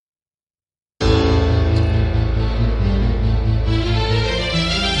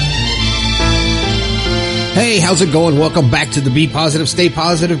Hey, how's it going? Welcome back to the Be Positive, Stay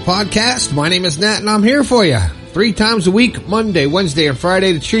Positive podcast. My name is Nat and I'm here for you 3 times a week, Monday, Wednesday, and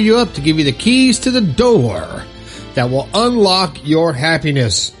Friday to cheer you up, to give you the keys to the door that will unlock your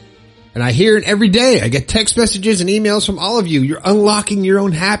happiness. And I hear it every day. I get text messages and emails from all of you. You're unlocking your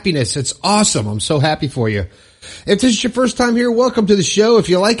own happiness. It's awesome. I'm so happy for you. If this is your first time here, welcome to the show. If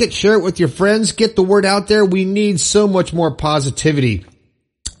you like it, share it with your friends. Get the word out there. We need so much more positivity.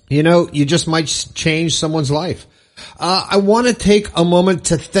 You know, you just might change someone's life. I want to take a moment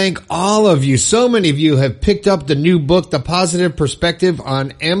to thank all of you. So many of you have picked up the new book, The Positive Perspective,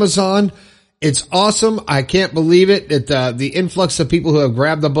 on Amazon. It's awesome. I can't believe it. The influx of people who have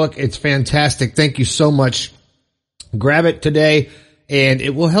grabbed the book. It's fantastic. Thank you so much. Grab it today, and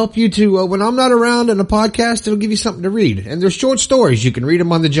it will help you to, when I'm not around in a podcast, it'll give you something to read. And they're short stories. You can read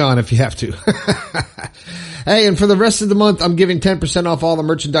them on the John if you have to. Hey, and for the rest of the month, I'm giving 10% off all the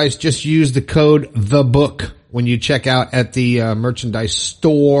merchandise. Just use the code THEBOOK when you check out at the merchandise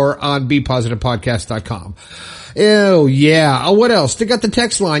store on BePositivePodcast.com. Oh, yeah. Oh, what else? They got the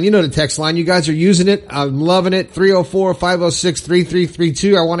text line. You know the text line. You guys are using it. I'm loving it.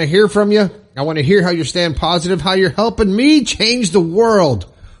 304-506-3332. I want to hear from you. I want to hear how you're staying positive, how you're helping me change the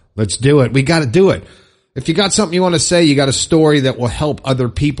world. Let's do it. We got to do it. If you got something you want to say, you got a story that will help other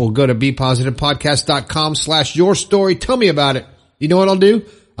people, go to BePositivePodcast.com/your story. Tell me about it. You know what I'll do?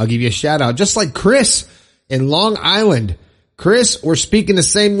 I'll give you a shout out. Just like Chris in Long Island. Chris, we're speaking the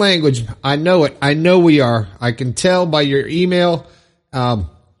same language. I know it. I know we are. I can tell by your email,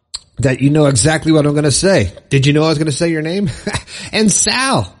 that you know exactly what I'm going to say. Did you know I was going to say your name? And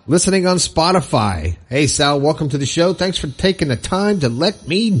Sal, listening on Spotify. Hey, Sal, welcome to the show. Thanks for taking the time to let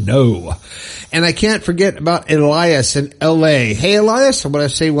me know. And I can't forget about Elias in LA. Hey, Elias, I'm going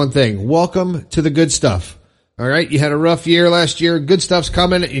to say one thing. Welcome to the good stuff. All right. You had a rough year last year. Good stuff's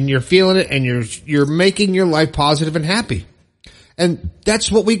coming and you're feeling it and you're making your life positive and happy. And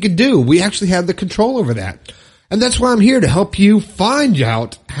that's what we could do. We actually have the control over that. And that's why I'm here, to help you find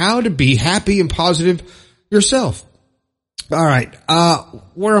out how to be happy and positive yourself. All right.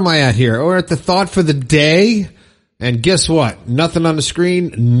 Where am I at here? We're at the thought for the day. And guess what? Nothing on the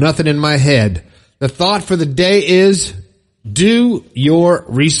screen, nothing in my head. The thought for the day is do your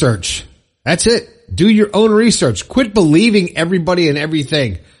research. That's it. Do your own research. Quit believing everybody and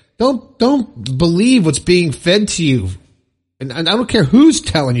everything. Don't believe what's being fed to you. And I don't care who's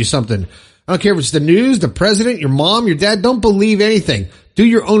telling you something. I don't care if it's the news, the president, your mom, your dad. Don't believe anything. Do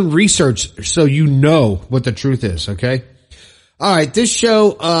your own research so you know what the truth is, okay? All right, this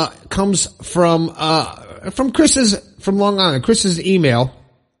show comes from Chris's, from Long Island, Chris's email.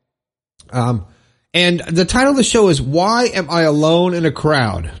 And the title of the show is, Why Am I Alone in a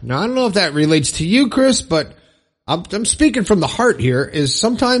Crowd? Now, I don't know if that relates to you, Chris, but I'm speaking from the heart here, is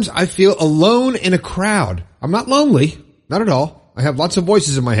sometimes I feel alone in a crowd. I'm not lonely, not at all. I have lots of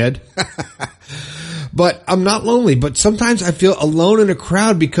voices in my head, but I'm not lonely. But sometimes I feel alone in a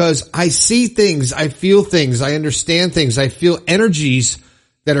crowd because I see things, I feel things, I understand things, I feel energies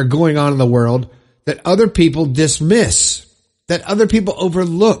that are going on in the world that other people dismiss, that other people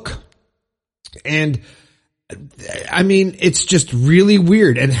overlook. And I mean, it's just really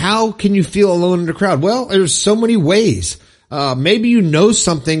weird. And how can you feel alone in a crowd? Well, there's so many ways. Maybe you know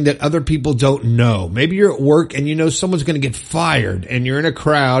something that other people don't know. Maybe you're at work and you know someone's going to get fired and you're in a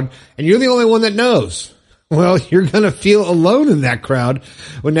crowd and you're the only one that knows. Well, you're going to feel alone in that crowd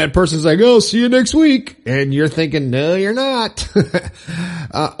when that person's like, oh, see you next week. And you're thinking, no, you're not.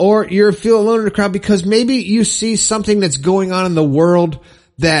 Or you feel alone in a crowd because maybe you see something that's going on in the world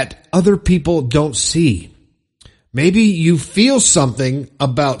that other people don't see. Maybe you feel something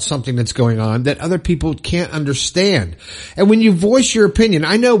about something that's going on that other people can't understand. And when you voice your opinion,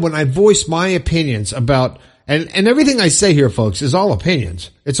 I know when I voice my opinions about, and everything I say here, folks, is all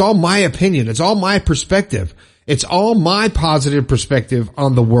opinions. It's all my opinion. It's all my perspective. It's all my positive perspective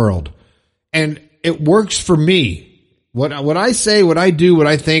on the world. And it works for me. What I say, what I do, what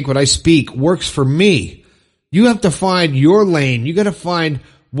I think, what I speak works for me. You have to find your lane. You got to find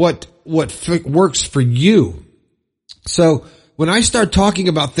what works for you. So when I start talking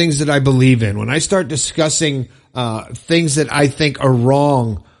about things that I believe in, when I start discussing things that I think are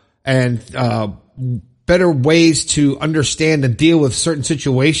wrong and better ways to understand and deal with certain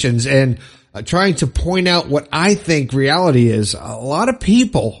situations, and trying to point out what I think reality is, a lot of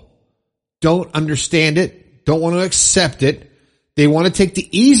people don't understand it, don't want to accept it. They want to take the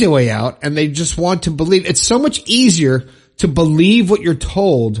easy way out, and they just want to believe. It's so much easier to believe what you're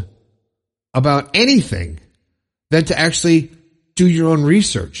told about anything than to actually do your own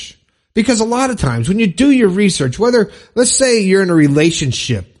research. Because a lot of times when you do your research, whether, let's say you're in a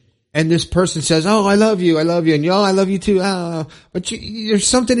relationship and this person says, oh, I love you. And y'all, I love you too. But there's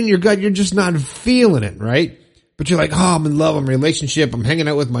something in your gut. You're just not feeling it, right? But you're like, oh, I'm in love. I'm in a relationship. I'm hanging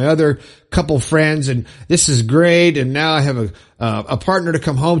out with my other couple friends and this is great. And now I have a partner to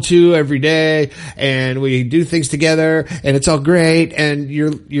come home to every day and we do things together and it's all great. And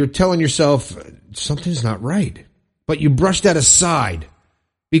you're telling yourself something's not right, but you brush that aside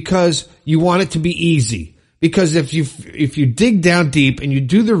because you want it to be easy. Because if you dig down deep and you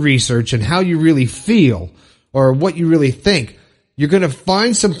do the research and how you really feel or what you really think, you're going to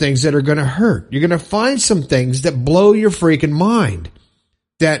find some things that are going to hurt. You're going to find some things that blow your freaking mind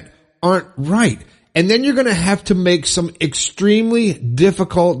that aren't right. And then you're going to have to make some extremely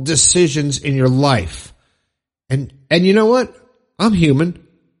difficult decisions in your life. And you know what? I'm human,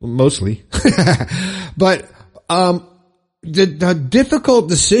 mostly. But the difficult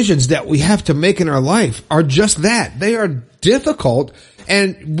decisions that we have to make in our life are just that. They are difficult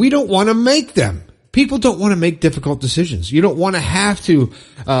and we don't want to make them. People don't want to make difficult decisions. You don't want to have to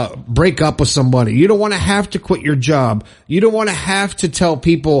break up with somebody. You don't want to have to quit your job. You don't want to have to tell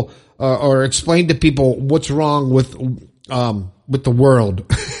people or explain to people what's wrong with the world,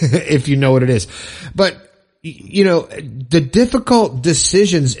 if you know what it is. But you know, the difficult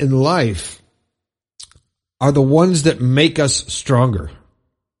decisions in life are the ones that make us stronger.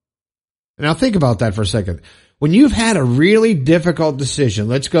 Now think about that for a second. When you've had a really difficult decision,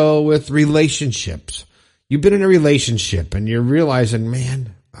 let's go with relationships. You've been in a relationship and you're realizing,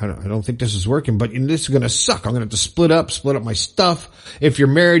 man, I don't think this is working, but this is going to suck. I'm going to have to split up my stuff. If you're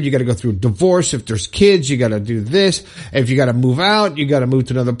married, you got to go through a divorce. If there's kids, you got to do this. If you got to move out, you got to move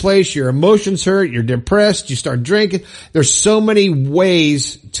to another place. Your emotions hurt. You're depressed. You start drinking. There's so many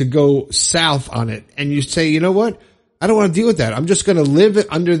ways to go south on it. And you say, you know what? I don't want to deal with that. I'm just going to live it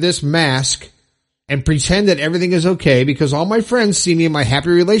under this mask and pretend that everything is okay because all my friends see me in my happy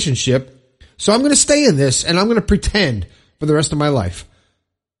relationship. So I'm going to stay in this and I'm going to pretend for the rest of my life.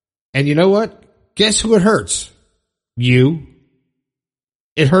 And you know what? Guess who it hurts? You.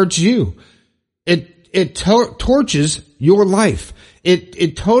 It hurts you. It torches your life.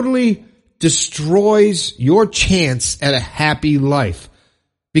 It totally destroys your chance at a happy life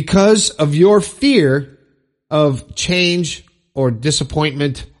because of your fear of change or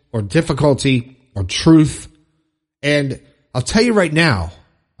disappointment or difficulty or truth. And I'll tell you right now,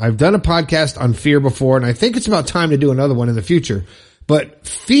 I've done a podcast on fear before, and I think it's about time to do another one in the future. But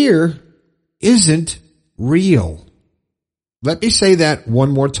fear isn't real. Let me say that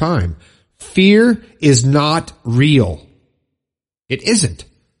one more time. Fear is not real. It isn't.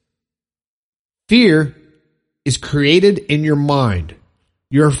 Fear is created in your mind.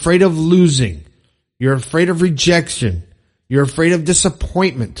 You're afraid of losing. You're afraid of rejection. You're afraid of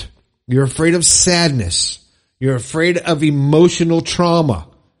disappointment. You're afraid of sadness. You're afraid of emotional trauma.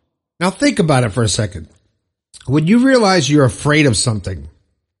 Now think about it for a second. When you realize you're afraid of something,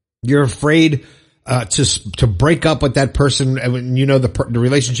 you're afraid to break up with that person when you know the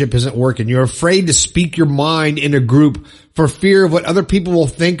relationship isn't working. You're afraid to speak your mind in a group for fear of what other people will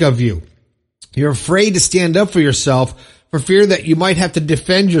think of you. You're afraid to stand up for yourself for fear that you might have to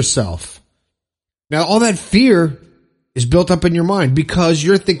defend yourself. Now all that fear is built up in your mind because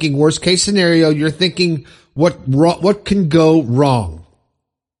you're thinking worst case scenario. You're thinking what can go wrong?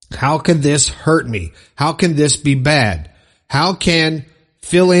 How can this hurt me? How can this be bad? How can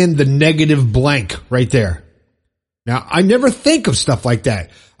fill in the negative blank right there? Now, I never think of stuff like that.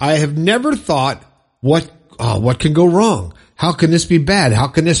 I have never thought, what can go wrong? How can this be bad? How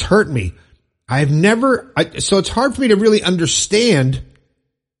can this hurt me? So it's hard for me to really understand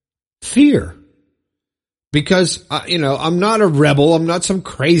fear. Because, I'm not a rebel. I'm not some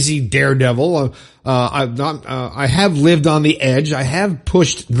crazy daredevil. I have lived on the edge. I have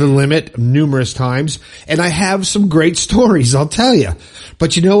pushed the limit numerous times and I have some great stories, I'll tell you.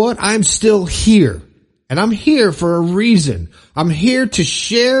 But you know what? I'm still here and I'm here for a reason. I'm here to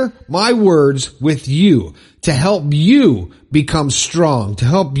share my words with you, to help you become strong, to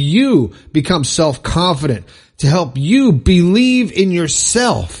help you become self-confident, to help you believe in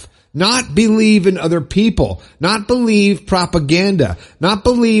yourself. Not believe in other people, not believe propaganda, not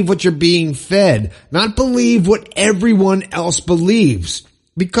believe what you're being fed, not believe what everyone else believes.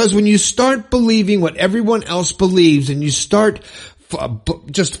 Because when you start believing what everyone else believes and you start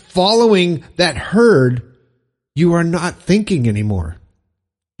just following that herd, you are not thinking anymore.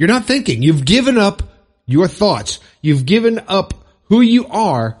 You're not thinking. You've given up your thoughts. You've given up who you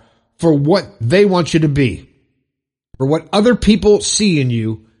are for what they want you to be, for what other people see in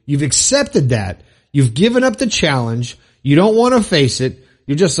you. You've accepted that. You've given up the challenge. You don't want to face it.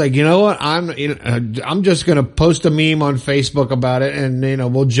 you're just like, you know what? I'm just going to post a meme on Facebook about it,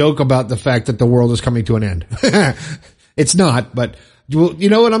 and we'll joke about the fact that the world is coming to an end. It's not, but you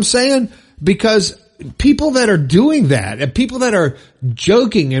know what I'm saying? Because people that are doing that, and people that are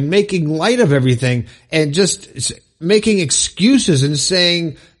joking and making light of everything and just making excuses and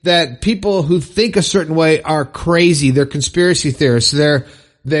saying that people who think a certain way are crazy, they're conspiracy theorists,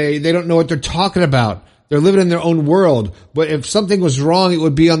 they don't know what they're talking about. They're living in their own world. But if something was wrong, it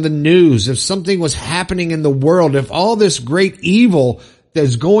would be on the news. If something was happening in the world, if all this great evil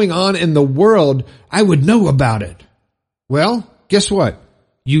that's going on in the world, I would know about it. Well, guess what?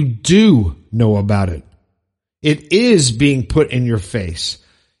 You do know about it. It is being put in your face.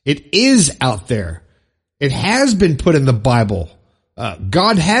 It is out there. It has been put in the Bible.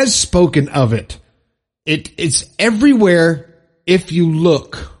 God has spoken of it. It's everywhere if you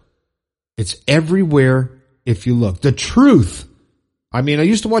look. It's everywhere if you look. The truth. I mean, I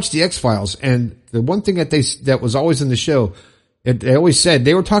used to watch the X-Files, and the one thing that was always in the show, they always said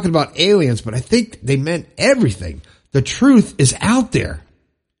they were talking about aliens, but I think they meant everything. The truth is out there.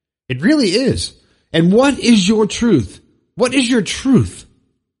 It really is. And what is your truth? What is your truth?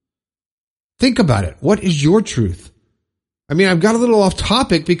 Think about it. What is your truth? I mean, I've got a little off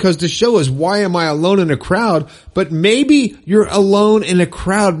topic because the show is Why Am I Alone in a Crowd? But maybe you're alone in a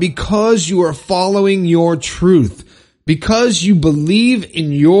crowd because you are following your truth. Because you believe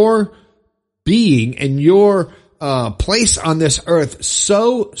in your being and your place on this earth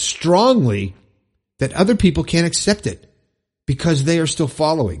so strongly that other people can't accept it because they are still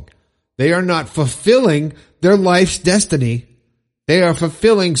following. They are not fulfilling their life's destiny. They are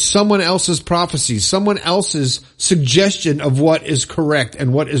fulfilling someone else's prophecy, someone else's suggestion of what is correct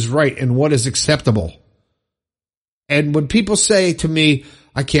and what is right and what is acceptable. And when people say to me,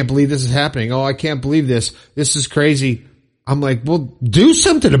 I can't believe this is happening. Oh, I can't believe this. This is crazy. I'm like, well, do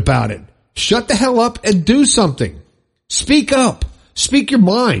something about it. Shut the hell up and do something. Speak up. Speak your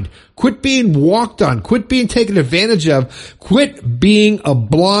mind. Quit being walked on. Quit being taken advantage of. Quit being a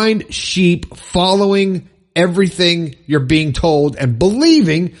blind sheep following everything you're being told and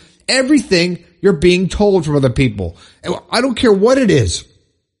believing everything you're being told from other people. I don't care what it is.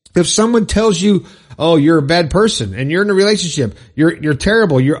 If someone tells you, oh, you're a bad person and you're in a relationship, you're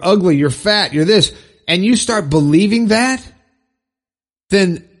terrible, you're ugly, you're fat, you're this, and you start believing that,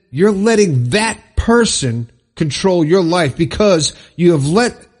 then you're letting that person control your life because you have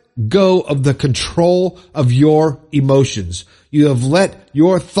let go of the control of your emotions. You have let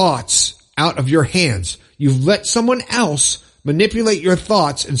your thoughts out of your hands. You've let someone else manipulate your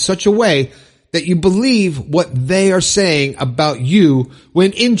thoughts in such a way that you believe what they are saying about you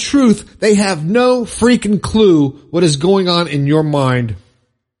when in truth they have no freaking clue what is going on in your mind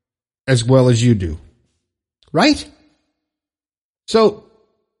as well as you do. Right? So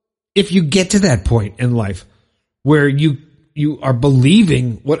if you get to that point in life where you are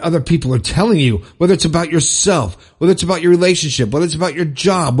believing what other people are telling you, whether it's about yourself, whether it's about your relationship, whether it's about your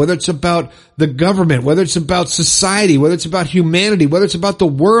job, whether it's about the government, whether it's about society, whether it's about humanity, whether it's about the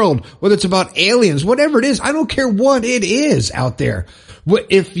world, whether it's about aliens, whatever it is, I don't care what it is out there.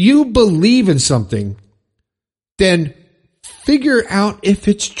 If you believe in something, then figure out if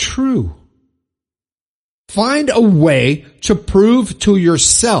it's true. Find a way to prove to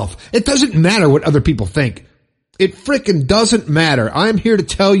yourself. It doesn't matter what other people think. It frickin' doesn't matter. I'm here to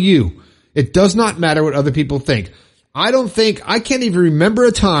tell you, it does not matter what other people think. I can't even remember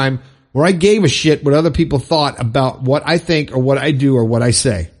a time where I gave a shit what other people thought about what I think or what I do or what I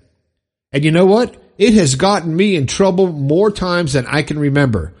say. And you know what? It has gotten me in trouble more times than I can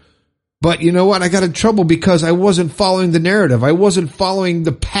remember. But you know what? I got in trouble because I wasn't following the narrative. I wasn't following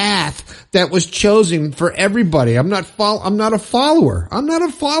the path that was chosen for everybody. I'm not a follower. I'm not a follower.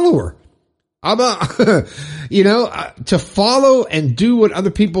 To follow and do what other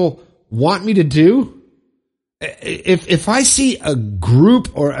people want me to do. If I see a group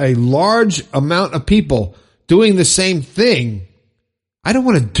or a large amount of people doing the same thing, I don't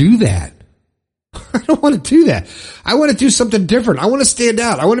want to do that. I don't want to do that. I want to do something different. I want to stand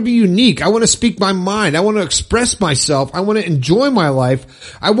out. I want to be unique. I want to speak my mind. I want to express myself. I want to enjoy my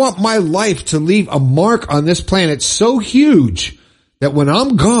life. I want my life to leave a mark on this planet so huge that when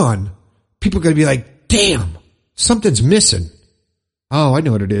I'm gone, people are going to be like, damn, something's missing. Oh, I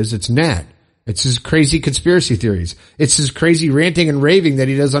know what it is. It's Nat. It's his crazy conspiracy theories. It's his crazy ranting and raving that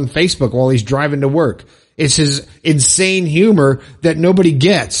he does on Facebook while he's driving to work. It's his insane humor that nobody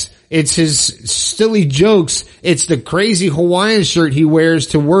gets. It's his silly jokes. It's the crazy Hawaiian shirt he wears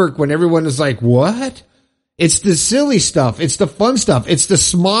to work when everyone is like, what? It's the silly stuff. It's the fun stuff. It's the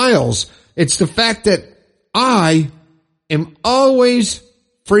smiles. It's the fact that I am always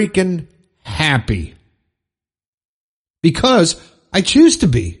freaking happy. Because I choose to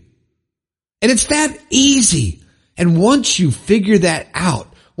be. And it's that easy. And once you figure that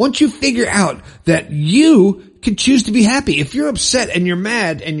out, once you figure out that you can choose to be happy, if you're upset and you're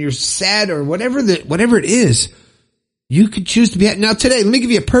mad and you're sad or whatever it is, you could choose to be happy. Now today, let me give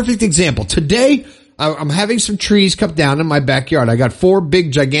you a perfect example. Today, I'm having some trees cut down in my backyard. I got 4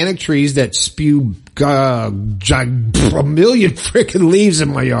 big gigantic trees that spew a million freaking leaves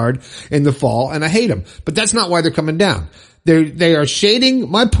in my yard in the fall, and I hate them. But that's not why they're coming down. They are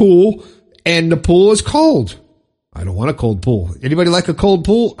shading my pool, and the pool is cold. I don't want a cold pool. Anybody like a cold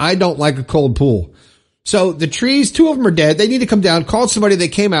pool? I don't like a cold pool. So the trees, 2 of them are dead. They need to come down. Called somebody. They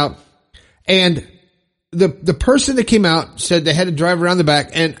came out, and the person that came out said they had to drive around the back,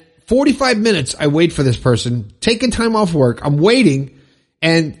 and 45 minutes I wait for this person, taking time off work. I'm waiting,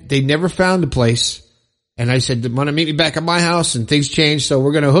 and they never found the place. And I said, want to meet me back at my house? And things changed, so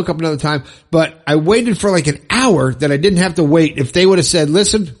we're going to hook up another time. But I waited for like an hour that I didn't have to wait if they would have said,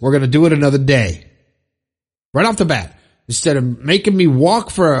 listen, we're going to do it another day. Right off the bat. Instead of making me walk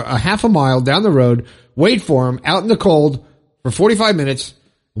for a half a mile down the road, wait for them out in the cold for 45 minutes,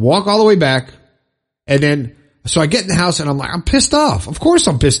 walk all the way back, and then so I get in the house and I'm like, I'm pissed off. Of course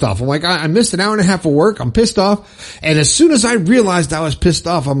I'm pissed off. I'm like, I missed an hour and a half of work. I'm pissed off. And as soon as I realized I was pissed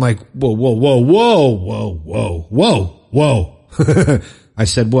off, I'm like, whoa, whoa, whoa, whoa, whoa, whoa, whoa, whoa. I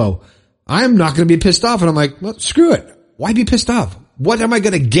said, whoa, I'm not going to be pissed off. And I'm like, well, screw it. Why be pissed off? What am I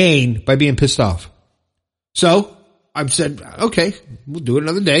going to gain by being pissed off? So I said, okay, we'll do it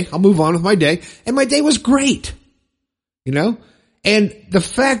another day. I'll move on with my day. And my day was great. You know? And the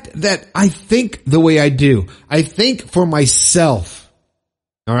fact that I think the way I do, I think for myself.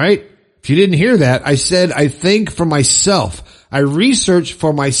 All right? If you didn't hear that, I said I think for myself. I research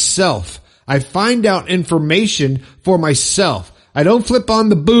for myself. I find out information for myself. I don't flip on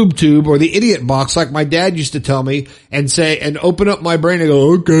the boob tube or the idiot box like my dad used to tell me and say, and open up my brain and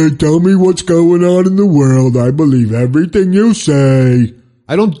go, okay, tell me what's going on in the world. I believe everything you say.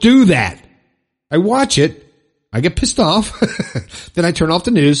 I don't do that. I watch it. I get pissed off. Then I turn off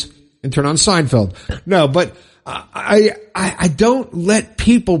the news and turn on Seinfeld. No, but I don't let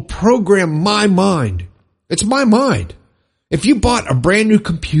people program my mind. It's my mind. If you bought a brand new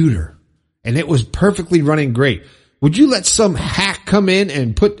computer and it was perfectly running great, would you let some hack come in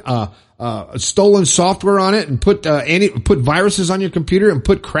and put stolen software on it and put viruses on your computer and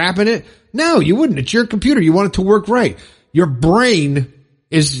put crap in it? No, you wouldn't. It's your computer. You want it to work right. Your brain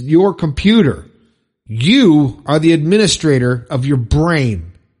is your computer. You are the administrator of your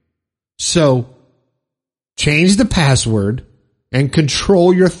brain. So change the password and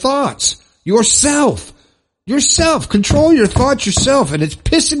control your thoughts yourself. Control your thoughts yourself. And it's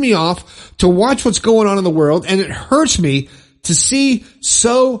pissing me off to watch what's going on in the world. And it hurts me to see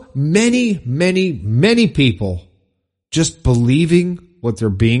so many people just believing what they're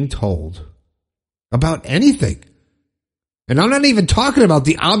being told about anything. And I'm not even talking about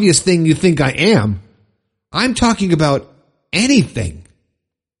the obvious thing you think I am. I'm talking about anything.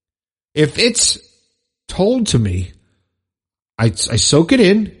 If it's told to me, I soak it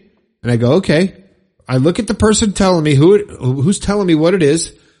in and I go, okay. I look at the person telling me who's telling me what it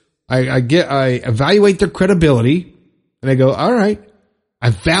is. I evaluate their credibility and I go, all right, I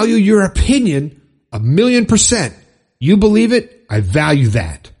value your opinion 1,000,000%. You believe it. I value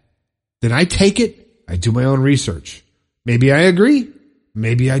that. Then I take it. I do my own research. Maybe I agree.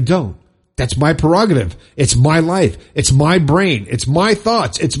 Maybe I don't. That's my prerogative. It's my life. It's my brain. It's my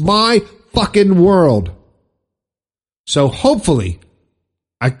thoughts. It's my fucking world. So hopefully,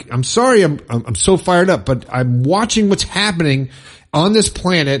 I'm sorry I'm so fired up, but I'm watching what's happening on this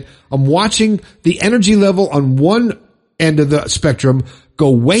planet. I'm watching the energy level on one end of the spectrum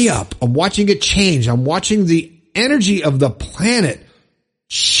go way up. I'm watching it change. I'm watching the energy of the planet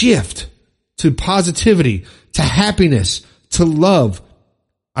shift to positivity, to happiness, to love.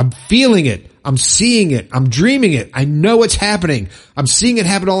 I'm feeling it. I'm seeing it. I'm dreaming it. I know it's happening. I'm seeing it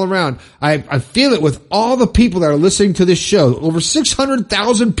happen all around. I feel it with all the people that are listening to this show. Over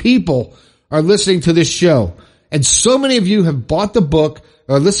 600,000 people are listening to this show. And so many of you have bought the book,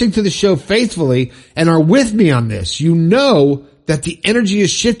 are listening to the show faithfully, and are with me on this. You know that the energy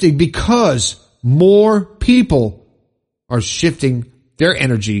is shifting because more people are shifting their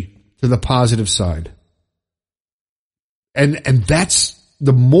energy to the positive side. And that's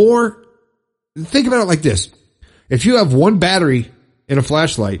the more, think about it like this. If you have one battery in a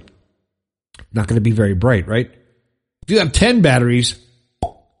flashlight, not going to be very bright, right? If you have 10 batteries,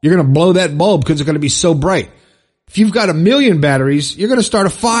 you're going to blow that bulb because it's going to be so bright. If you've got 1,000,000 batteries, you're going to start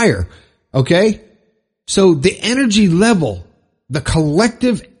a fire. Okay? So the energy level the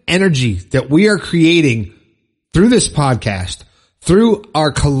collective energy that we are creating through this podcast, through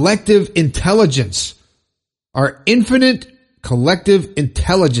our collective intelligence, our infinite collective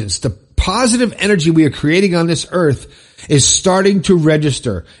intelligence, the positive energy we are creating on this earth is starting to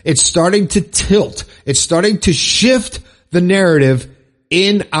register. It's starting to tilt. It's starting to shift the narrative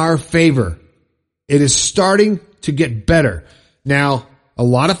in our favor. It is starting to get better. Now, a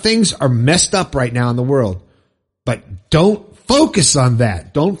lot of things are messed up right now in the world, but don't focus on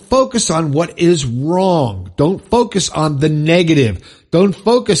that. Don't focus on what is wrong. Don't focus on the negative. Don't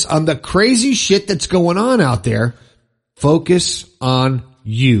focus on the crazy shit that's going on out there. Focus on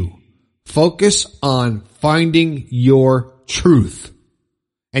you. Focus on finding your truth.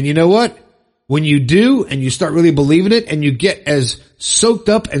 And you know what? When you do and you start really believing it and you get as soaked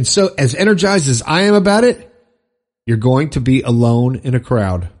up and so as energized as I am about it, you're going to be alone in a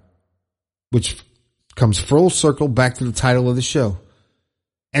crowd, which comes full circle back to the title of the show.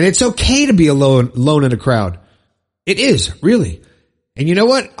 And it's okay to be alone in a crowd. It is, really. And you know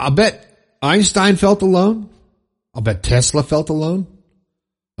what? I'll bet Einstein felt alone. I'll bet Tesla felt alone.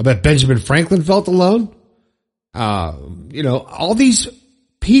 I bet Benjamin Franklin felt alone. All these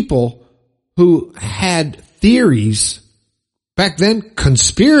people who had theories back then,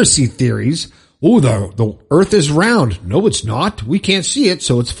 conspiracy theories. Oh, the earth is round. No, it's not. We can't see it,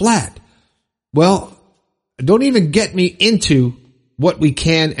 so it's flat. Well, don't even get me into what we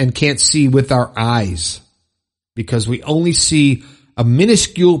can and can't see with our eyes, because we only see a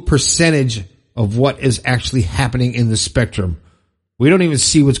minuscule percentage of what is actually happening in the spectrum. We don't even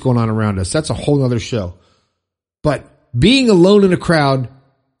see what's going on around us. That's a whole other show. But being alone in a crowd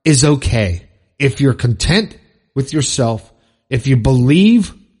is okay. If you're content with yourself, if you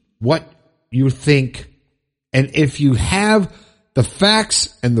believe what you think, and if you have the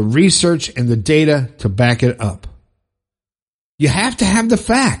facts and the research and the data to back it up. You have to have the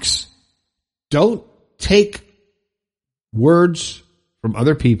facts. Don't take words from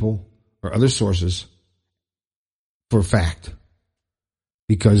other people or other sources for fact,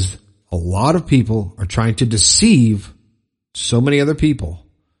 because a lot of people are trying to deceive so many other people.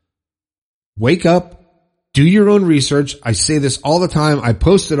 Wake up, do your own research. I say this all the time. I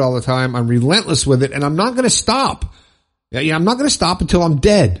post it all the time. I'm relentless with it, and I'm not going to stop. I'm not going to stop until I'm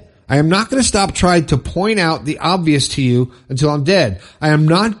dead. I am not going to stop trying to point out the obvious to you until I'm dead. I am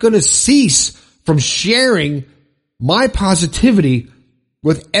not going to cease from sharing my positivity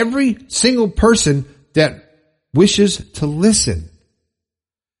with every single person that wishes to listen.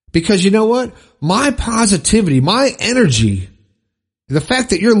 Because you know what? My positivity, my energy, the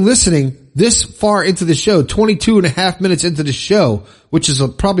fact that you're listening this far into the show, 22 and a half minutes into the show, which is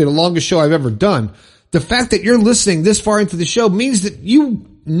probably the longest show I've ever done. The fact that you're listening this far into the show means that you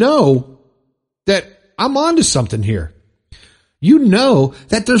know that I'm onto something here. You know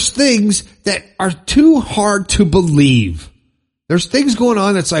that there's things that are too hard to believe. There's things going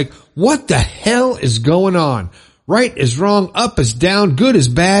on that's like, what the hell is going on? Right is wrong, up is down, good is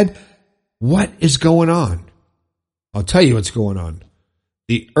bad. What is going on? I'll tell you what's going on.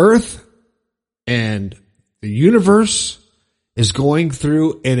 The earth and the universe is going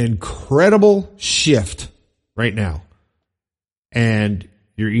through an incredible shift right now. And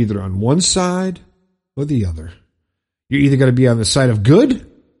you're either on one side or the other. You're either going to be on the side of good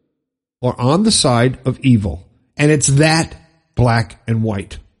or on the side of evil. And it's that black and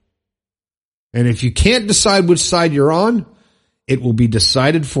white. And if you can't decide which side you're on, it will be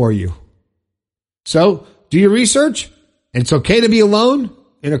decided for you. So do your research. And it's okay to be alone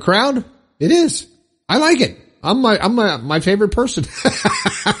in a crowd. It is. I like it. I'm my favorite person.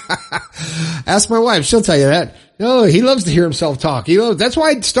 Ask my wife. She'll tell you that. No, he loves to hear himself talk. That's why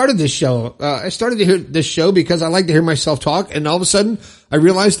I started this show. I started to hear this show because I like to hear myself talk. And all of a sudden I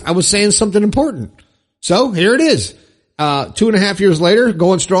realized I was saying something important. So here it is. 2.5 years later,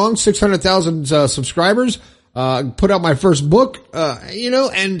 going strong, 600,000 subscribers, put out my first book,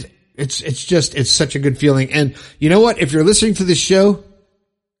 and it's such a good feeling. And you know what? If you're listening to this show,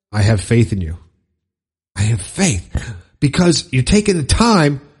 I have faith in you. I have faith because you're taking the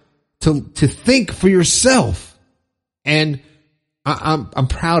time to think for yourself. And I'm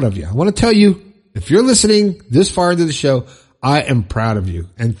proud of you. I want to tell you, if you're listening this far into the show, I am proud of you.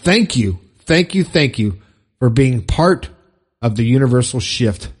 And thank you for being part of the universal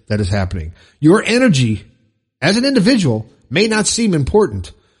shift that is happening. Your energy as an individual may not seem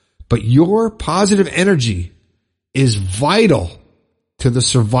important, but your positive energy is vital to the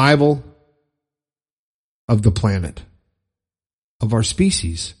survival of the planet, of our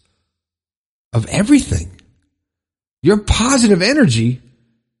species, of everything. Your positive energy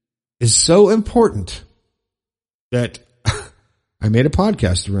is so important that I made a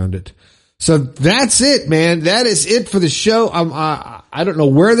podcast around it. So that's it, man. That is it for the show. I don't know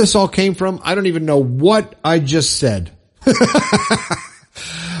where this all came from. I don't even know what I just said.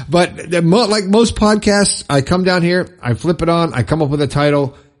 But like most podcasts, I come down here, I flip it on, I come up with a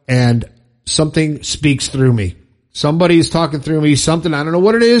title, and something speaks through me. Somebody's talking through me, something, I don't know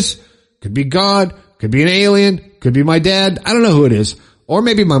what it is. Could be God, could be an alien, could be my dad. I don't know who it is. Or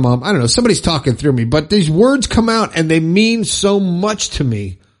maybe my mom. I don't know. Somebody's talking through me. But these words come out and they mean so much to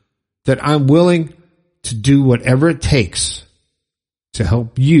me that I'm willing to do whatever it takes to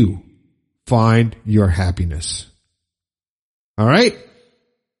help you find your happiness. All right?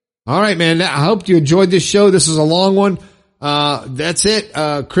 All right, man. I hope you enjoyed this show. This is a long one. That's it.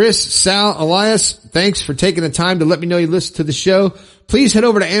 Chris, Sal, Elias, thanks for taking the time to let me know you listened to the show. Please head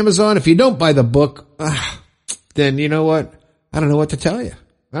over to Amazon. If you don't buy the book, then you know what? I don't know what to tell you.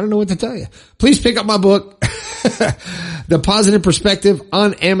 Please pick up my book, The Positive Perspective,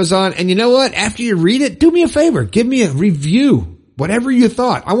 on Amazon. And you know what? After you read it, do me a favor. Give me a review. Whatever you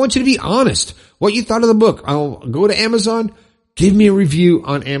thought. I want you to be honest. What you thought of the book. I'll go to Amazon. Give me a review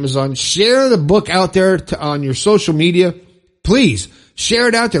on Amazon. Share the book out there on your social media. Please share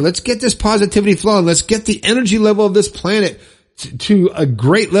it out there. Let's get this positivity flowing. Let's get the energy level of this planet to a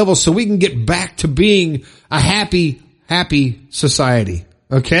great level so we can get back to being a happy society.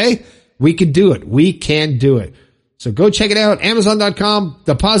 Okay? We can do it. We can do it. So go check it out. Amazon.com,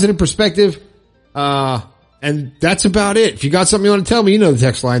 The Positive Perspective. And that's about it. If you got something you want to tell me, you know the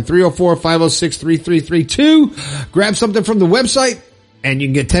text line, 304-506-3332. Grab something from the website and you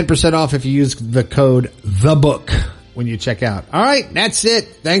can get 10% off if you use the code THEBOOK when you check out. All right. That's it.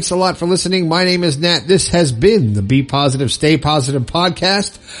 Thanks a lot for listening. My name is Nat. This has been the Be Positive, Stay Positive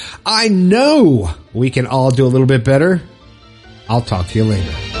podcast. I know we can all do a little bit better. I'll talk to you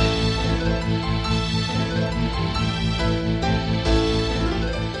later.